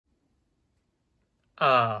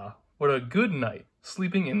Ah, what a good night,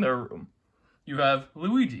 sleeping in their room. You have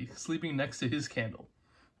Luigi sleeping next to his candle,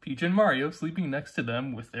 Peach and Mario sleeping next to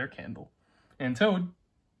them with their candle, and Toad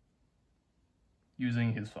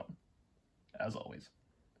using his phone, as always.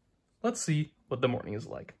 Let's see what the morning is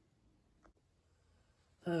like.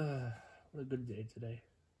 What a good day today.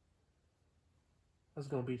 How's it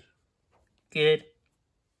going, Peach? Good.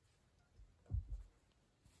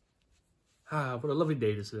 Ah, what a lovely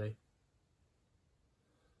day it is today.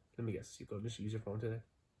 Let me guess, you go just use your phone today?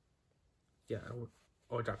 Yeah,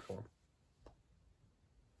 I dropped your phone.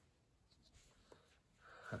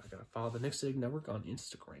 I gotta follow the Next Egg Network on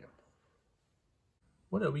Instagram.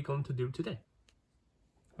 What are we going to do today?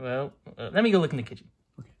 Well, let me go look in the kitchen.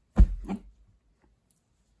 Okay.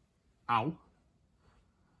 Ow.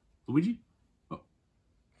 Luigi? Oh.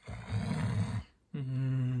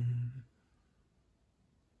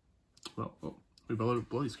 Well, we better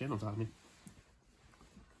blow these candles out of me.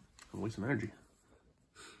 I'll waste some energy.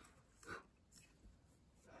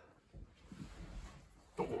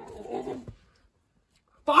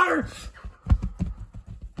 Fire!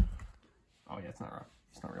 Oh yeah, it's not real.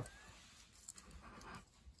 It's not real.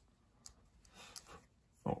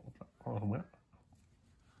 Oh, what?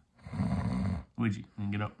 Luigi, you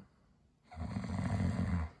can get up.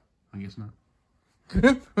 I guess not.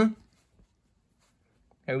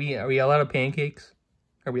 Are we allowed of pancakes?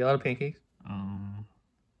 Are we allowed of pancakes?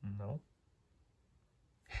 No.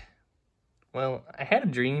 Well, I had a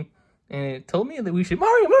dream, and it told me that we should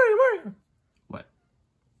Mario. What?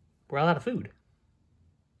 We're all out of food.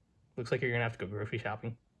 Looks like you're gonna have to go grocery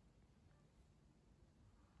shopping.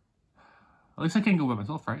 At least I can't go by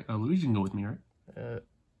myself, right? Luigi can go with me, right?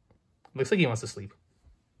 Looks like he wants to sleep.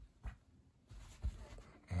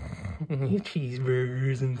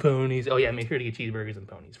 Cheeseburgers and ponies. Oh yeah, make sure to get cheeseburgers and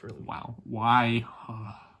ponies for Luigi. Wow. Why?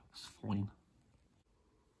 It's fine.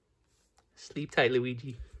 Sleep tight,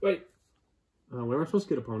 Luigi. Wait. Where am I supposed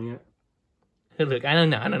to get a pony at? Hey, look, I don't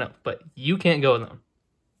know, but you can't go alone.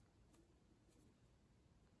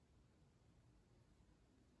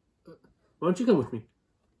 Why don't you come with me?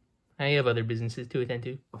 I have other businesses to attend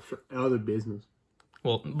to. Oh, sure. Other business?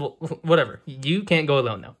 Well, whatever. You can't go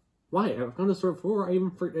alone, though. Why? I've gone to the store before. I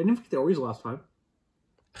didn't forget the Oreos last time.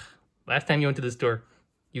 Last time you went to the store,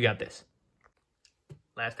 you got this.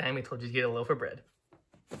 Last time I told you to get a loaf of bread.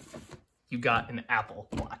 You got an Apple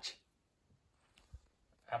Watch.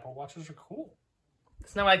 Apple Watches are cool.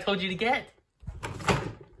 That's not what I told you to get.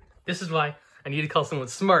 This is why I need to call someone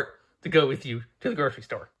smart to go with you to the grocery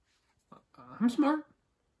store. I'm smart.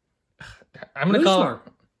 I'm gonna call. Smart.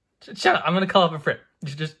 Shut up! I'm gonna call up a friend.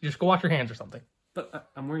 Just go wash your hands or something. But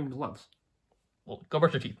I'm wearing gloves. Well, go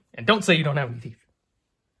brush your teeth, and don't say you don't have any teeth.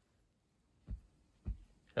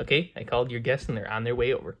 Okay, I called your guests, and they're on their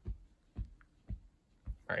way over.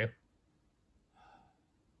 Mario.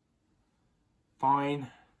 Fine.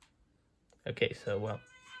 Okay, so well.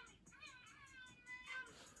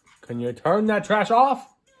 Can you turn that trash off?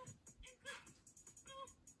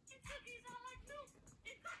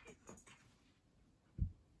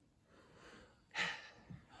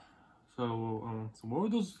 So what were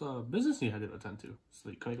those business you had to attend to?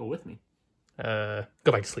 So can I go with me? Go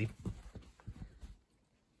back to sleep.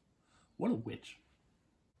 What a witch.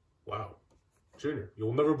 Wow. Junior,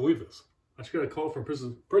 you'll never believe this. I just got a call from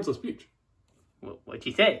Princess Peach. Well, what'd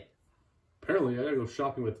she say? Apparently, I gotta go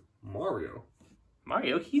shopping with Mario.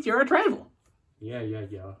 Mario? He's your rival. Yeah.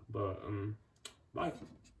 But, bye.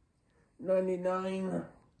 99.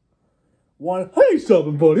 Hey,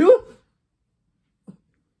 something, buddy.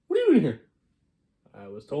 What are you doing here? I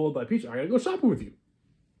was told by Peach I gotta go shopping with you.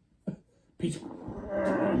 Peach.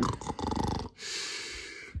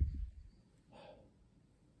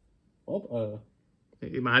 Well,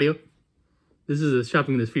 Hey, Mario. This is a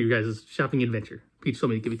shopping list for you guys. It's a shopping adventure. Peach told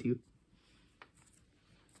me to give it to you.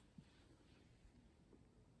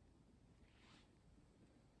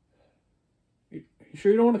 You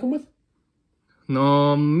sure you don't want to come with?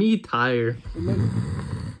 No, me tired.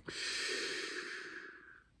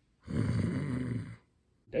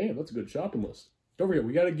 Damn, that's a good shopping list. Don't forget,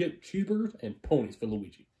 we gotta get cheeseburgers and ponies for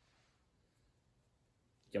Luigi.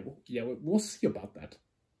 Yeah, we'll see about that.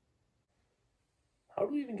 How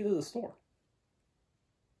do we even get to the store?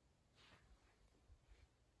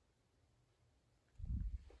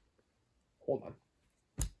 Hold on.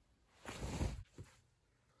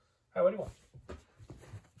 Hi, what do you want?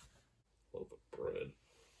 Loaf of bread.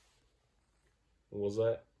 What was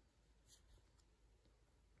that?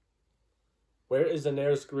 Where is the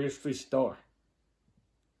nearest grocery store?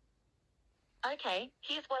 Okay,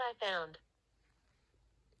 here's what I found.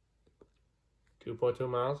 2.2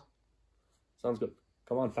 miles? Sounds good.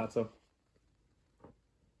 Come on, fatso.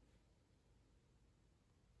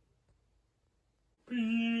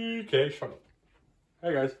 Okay, shut up.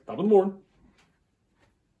 Hey guys, top of the morning.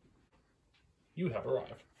 You have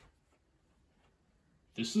arrived.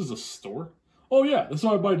 This is a store? Oh yeah, this is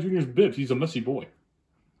how I buy Junior's bibs. He's a messy boy.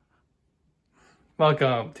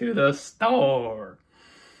 Welcome to the store.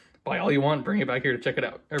 Buy all you want, bring it back here to check it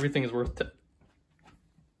out. Everything is worth $10.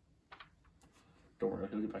 Don't worry,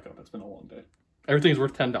 he'll get back up. It's been a long day. Everything's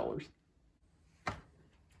worth $10.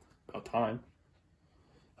 About time.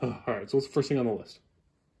 Alright, so what's the first thing on the list?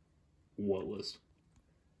 What list?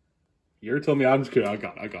 You're telling me I'm just kidding. I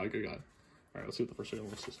got it. Alright, let's see what the first thing on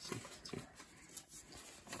the list is. Let's see.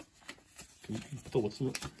 Can you put the list in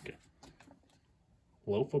it? Okay.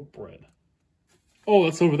 Loaf of bread. Oh,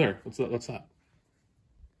 that's over there. What's that?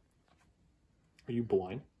 Are you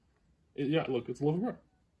blind? Yeah, look, it's a loaf of bread.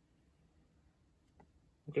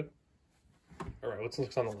 Okay. Alright, what's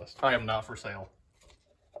next on the list? I am not for sale.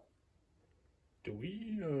 Do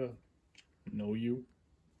we, know you?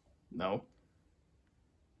 No.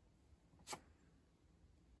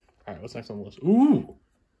 Alright, what's next on the list? Ooh!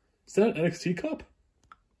 Is that an NXT cup?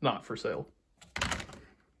 Not for sale.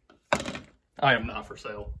 I am not for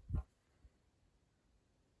sale.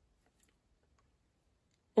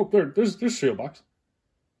 Oh, there's cereal box.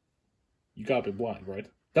 You gotta be blind, right?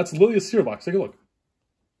 That's literally a cereal box. Take a look.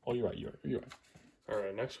 Oh, you're right.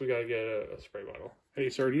 Alright, next we gotta get a spray bottle. Hey,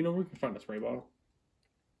 sir, do you know where we can find a spray bottle?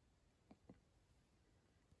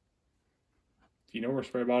 Do you know where a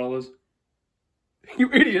spray bottle is? You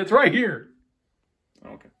idiot, it's right here.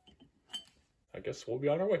 Okay. I guess we'll be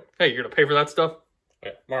on our way. Hey, you're gonna pay for that stuff?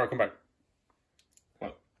 Yeah, Mara, come back.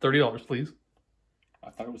 What? $30, please. I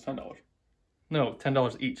thought it was $10. No,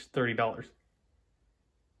 $10 each, $30.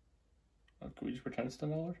 Can we just pretend it's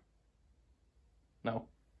 $10? No.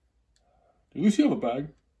 Do you see have a bag?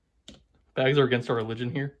 Bags are against our religion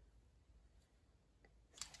here.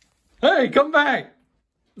 Hey, come back!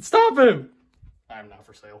 Stop him! I'm not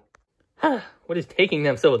for sale. What is taking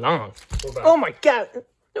them so long? Oh my god!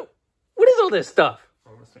 No. What is all this stuff?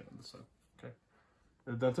 I'm gonna stand on this side. Okay.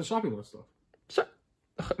 That's a shopping list stuff.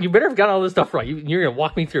 You better have got all this stuff right. You're gonna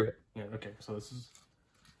walk me through it. Yeah, okay. So this is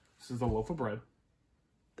the loaf of bread.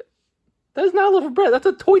 That is not a loaf of bread. That's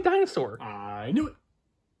a toy dinosaur. I knew it.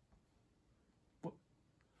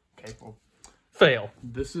 Okay, well. Fail.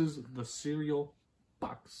 This is the cereal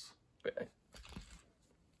box.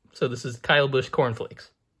 So this is Kyle Busch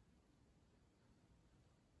cornflakes.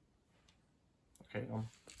 Okay,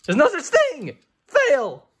 there's no such thing!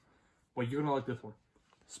 Fail! Well, you're gonna like this one.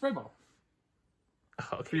 Spray bottle.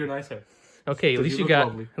 Okay. For your nice hair. Okay, at least you got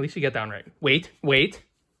that one right. Wait.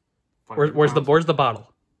 Where's the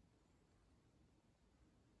bottle?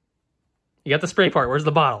 You got the spray part. Where's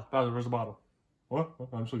the bottle? Where's the bottle? What?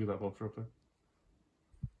 I'm just looking at that box up there.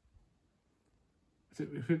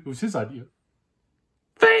 It was his idea.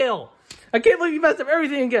 Fail! I can't believe you messed up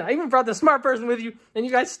everything again. I even brought the smart person with you, and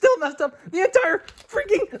you guys still messed up the entire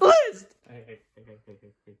freaking list! Hey.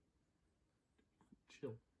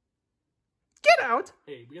 Chill. Get out!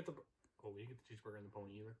 Hey, we get the cheeseburger and the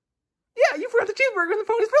pony either. Yeah, you forgot the cheeseburger and the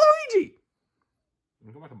ponies for Luigi! Can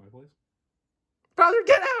we go back to my place? Brother,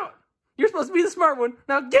 get out! You're supposed to be the smart one.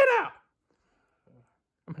 Now get out!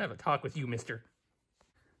 I'm gonna have a talk with you, mister.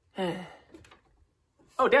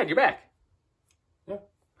 Oh, Dad, you're back. Yeah.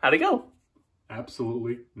 How'd it go?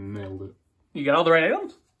 Absolutely nailed it. You got all the right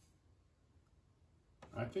items?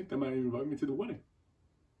 I think they might invite me to the wedding.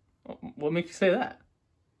 What makes you say that?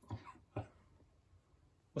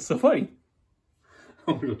 What's so funny?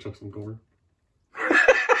 I'm gonna go chuck some corn.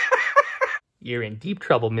 You're in deep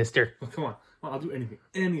trouble, mister. Oh, come on, I'll do anything.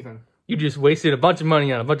 Anything. You just wasted a bunch of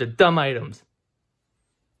money on a bunch of dumb items.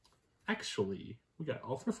 Actually, we got it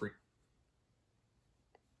all for free.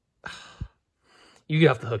 You get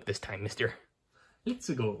off the hook this time, mister. Let's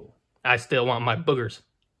go. I still want my boogers.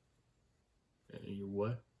 Your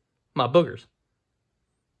what? My boogers.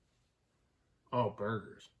 Oh,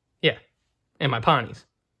 burgers. Yeah. And my ponies.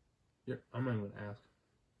 Yeah, I'm not even gonna ask.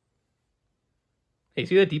 Hey,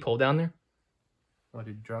 see that deep hole down there? Oh,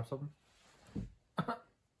 did you drop something?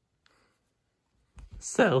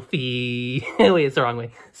 Selfie. Wait, it's the wrong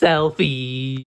way. Selfie.